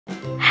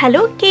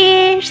Hello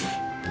kids,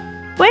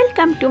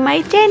 welcome to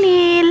my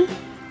channel.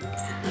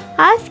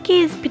 आज के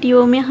इस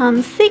वीडियो में हम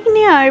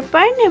सीखने और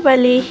पढ़ने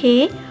वाले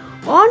हैं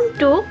 1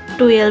 to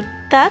 12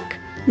 तक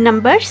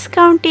numbers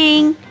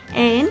counting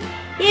and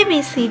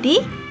ABCD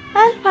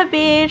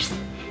alphabets,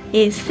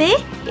 A से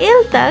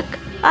L तक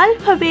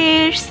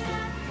अल्फ़ाबेट्स।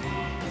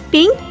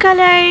 पिंक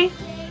कलर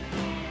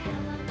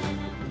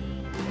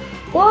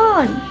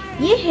 1,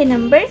 ये है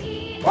नंबर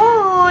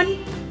 1।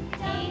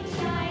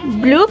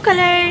 ब्लू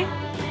कलर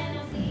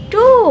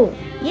 2,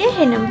 ये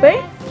है नंबर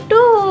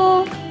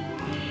 2।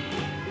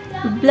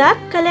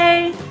 ब्लैक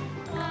कलर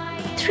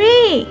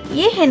 3,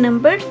 ये है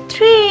नंबर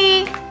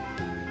 3।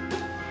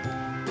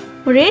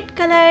 रेड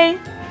कलर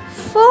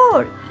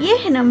 4, ये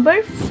है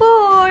नंबर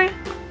 4।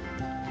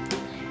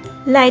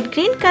 लाइट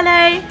ग्रीन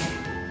कलर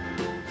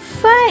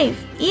 5,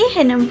 ये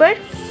है नंबर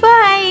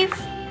 5।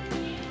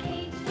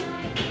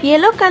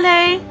 येलो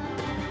कलर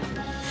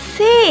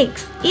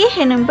 6, ये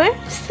है नंबर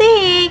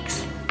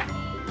 6।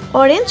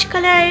 ऑरेंज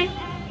कलर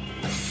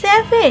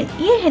 7,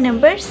 ये है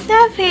नंबर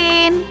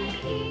 7।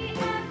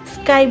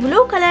 स्काई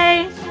ब्लू कलर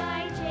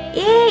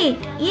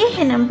 8, ये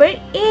है नंबर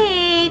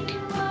 8।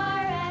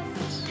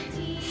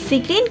 सी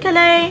ग्रीन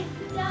कलर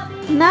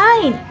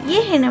 9,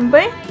 ये है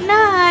नंबर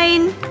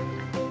 9।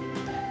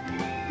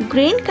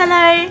 ग्रीन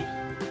कलर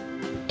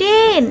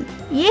 10,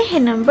 ये है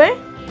नंबर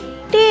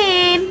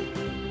 10।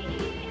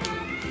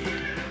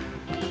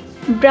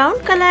 ब्राउन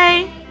कलर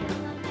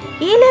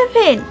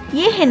 11,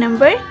 ये है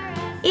नंबर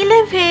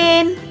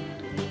 11।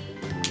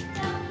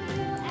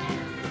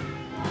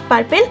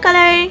 पर्पल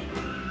कलर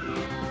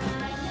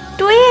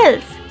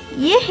 12,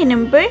 ये है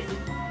number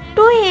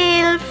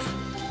 12।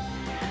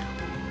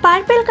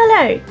 Purple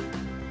colour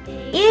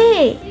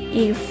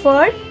A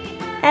for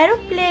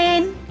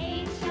aeroplane।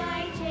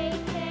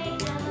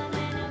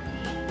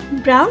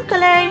 Brown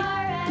colour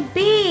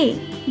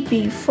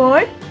B for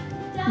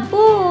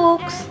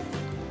books।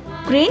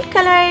 Green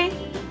colour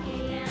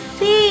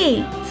C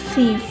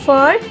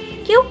for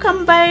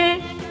cucumber।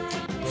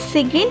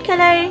 C green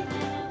colour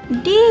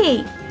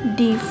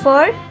D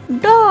for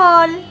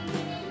doll।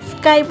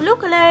 Sky blue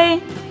colour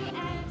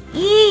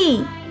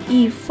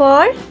E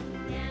for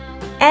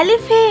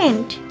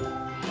elephant।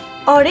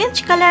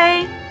 Orange colour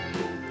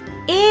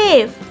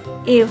F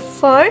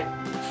for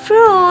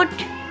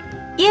fruit।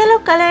 Yellow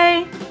colour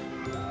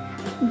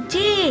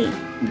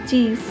G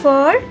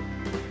for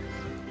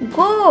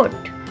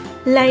goat।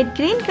 Light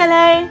green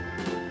colour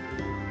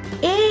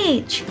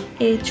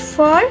H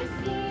for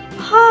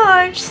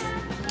horse।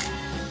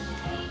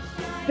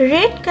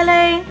 Red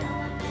colour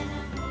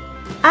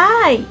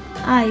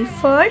I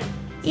for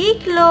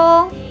igloo।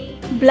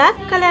 Black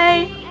colour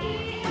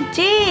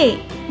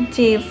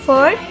J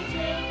for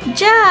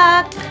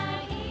jack।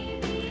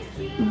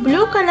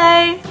 Blue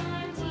colour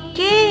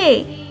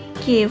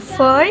K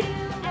for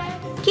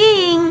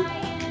king।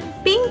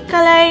 Pink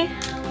colour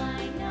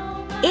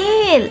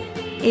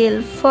L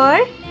for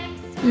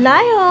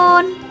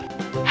lion।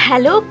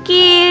 Hello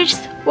kids,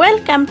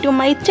 welcome to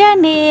my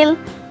channel.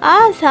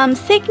 आज हम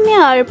सीखने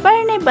और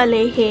पढ़ने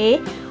वाले हैं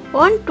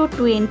 1 to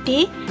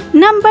 20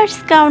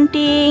 numbers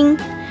counting.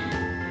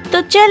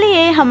 तो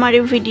चलिए हमारे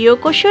वीडियो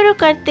को शुरू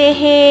करते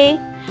हैं।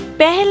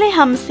 पहले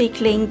हम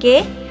सीख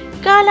लेंगे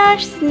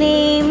colours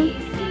name.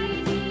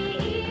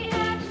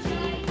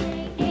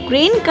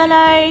 Green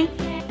colour,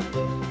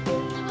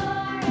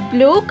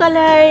 blue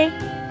colour,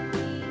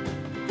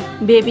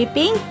 baby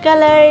pink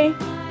colour,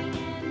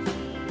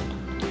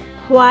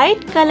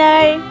 white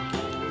colour.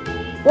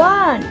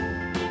 1,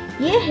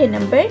 ये है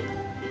नंबर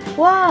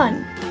 1।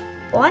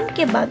 1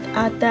 के बाद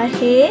आता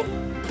है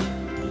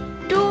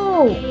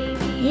 2,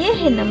 ये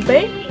है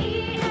नंबर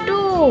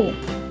 2।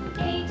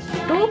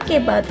 2 के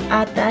बाद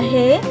आता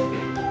है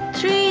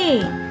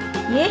 3,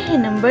 ये है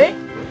नंबर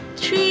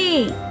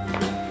 3।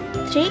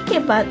 3 के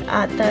बाद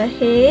आता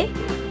है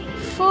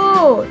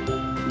 4,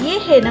 ये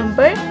है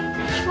नंबर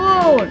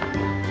 4।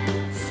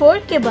 4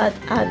 के बाद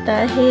आता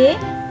है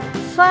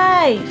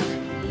 5,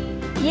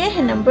 ये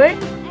है नंबर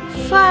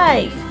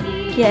 5।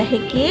 क्या है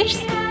किड्स?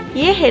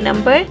 ये है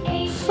नंबर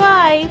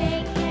 5।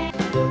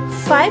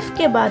 5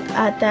 के बाद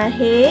आता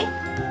है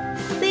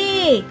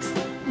 6,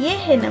 ये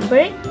है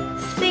नंबर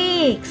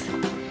 6।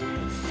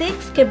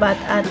 6 के बाद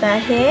आता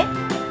है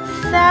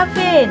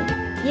 7,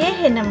 ये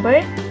है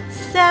नंबर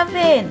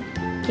 7।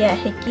 क्या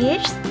है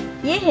किड्स?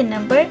 ये है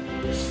नंबर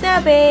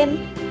 7।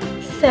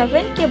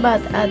 7 के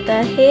बाद आता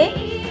है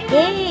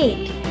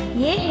 8,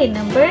 ये है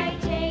नंबर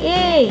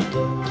 8।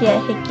 क्या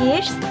है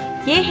किड्स?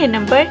 ये है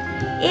नंबर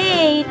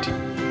 8।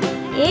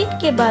 8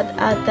 के बाद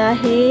आता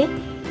है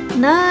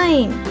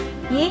 9,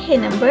 ये है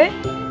नंबर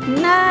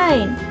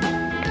 9।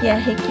 क्या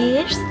है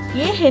किड्स?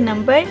 ये है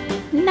नंबर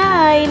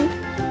 9।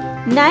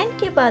 9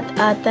 के बाद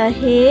आता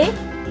है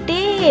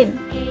 10,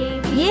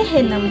 ये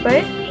है नंबर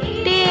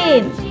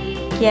 10।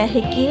 क्या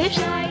है किड्स?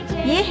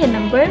 ये है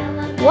नंबर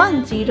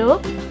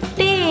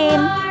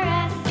 10।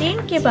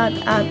 10 के बाद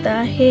आता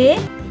है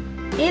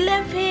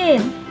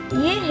 11,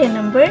 ये है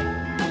नंबर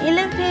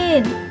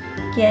 11।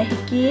 क्या है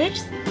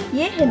किड्स?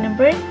 ये है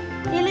नंबर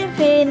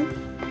 11।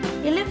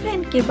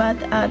 11 के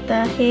बाद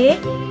आता है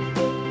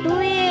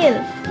 12।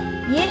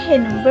 ये है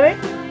नंबर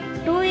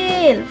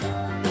 12।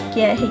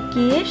 क्या है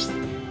किड्स?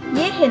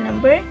 ये है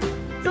नंबर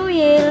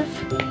 12।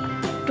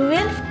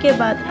 12 के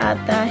बाद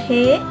आता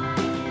है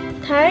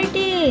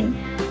 13।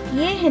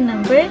 ये है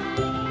नंबर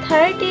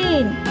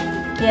 13।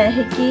 क्या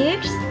है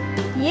किड्स?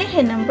 ये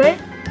है नंबर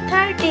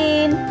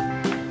 13।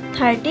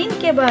 13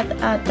 के बाद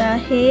आता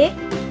है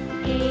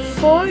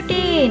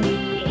 14।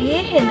 ये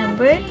है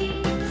नंबर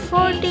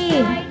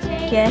 14।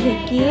 क्या है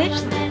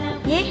किड्स?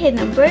 ये है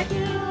नंबर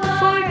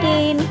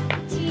 14।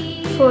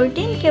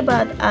 14 के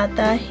बाद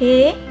आता है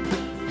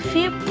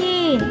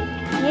 15।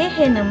 ये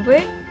है नंबर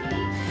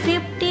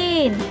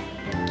 15।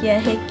 क्या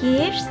है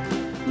किड्स?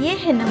 ये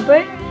है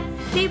नंबर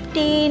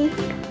 15।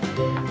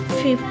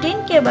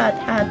 15 के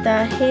बाद आता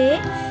है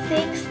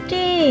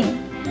 16।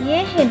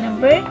 ये है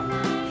नंबर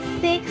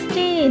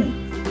 16।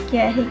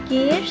 क्या है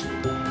किड्स?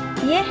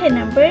 ये है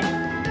नंबर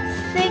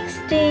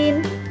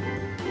 16।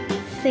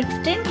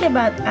 16 के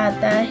बाद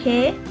आता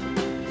है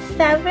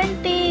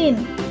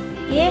 17।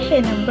 ये है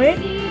नंबर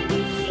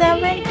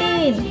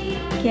 17।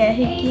 क्या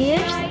है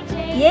किड्स?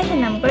 ये है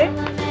नंबर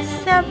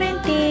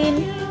 17।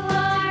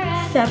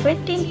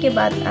 17 के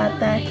बाद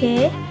आता है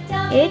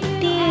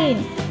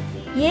 18।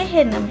 ये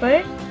है नंबर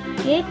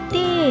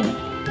 18।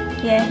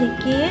 क्या है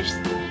किड्स?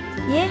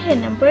 ये है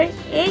नंबर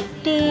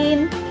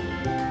 18।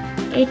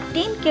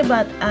 18 के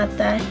बाद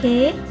आता है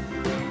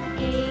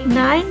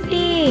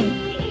 19।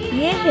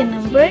 ये है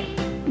नंबर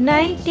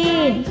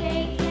 19।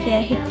 क्या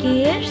है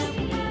किड्स?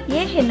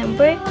 ये है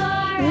नंबर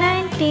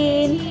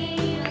 19।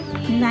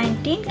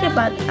 19 के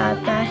बाद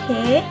आता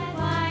है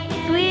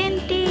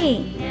 20।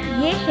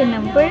 ये है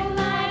नंबर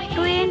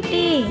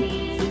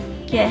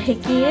 20। क्या है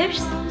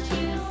किड्स?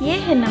 ये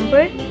है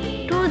नंबर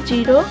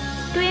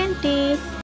 20।